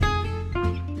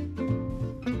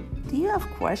have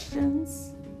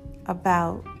questions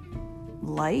about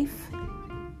life,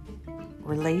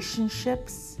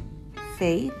 relationships,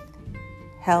 faith,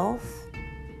 health,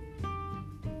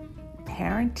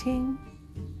 parenting,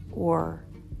 or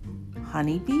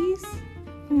honeybees?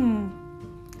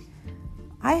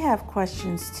 I have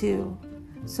questions too.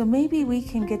 So maybe we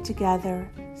can get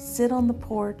together, sit on the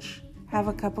porch, have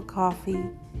a cup of coffee,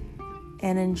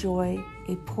 and enjoy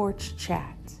a porch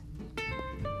chat.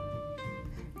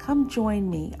 Come join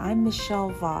me. I'm Michelle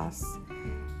Voss,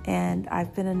 and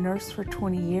I've been a nurse for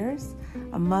 20 years,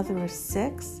 a mother of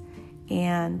 6,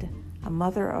 and a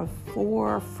mother of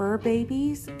 4 fur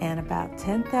babies and about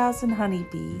 10,000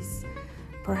 honeybees.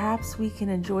 Perhaps we can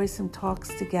enjoy some talks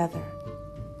together.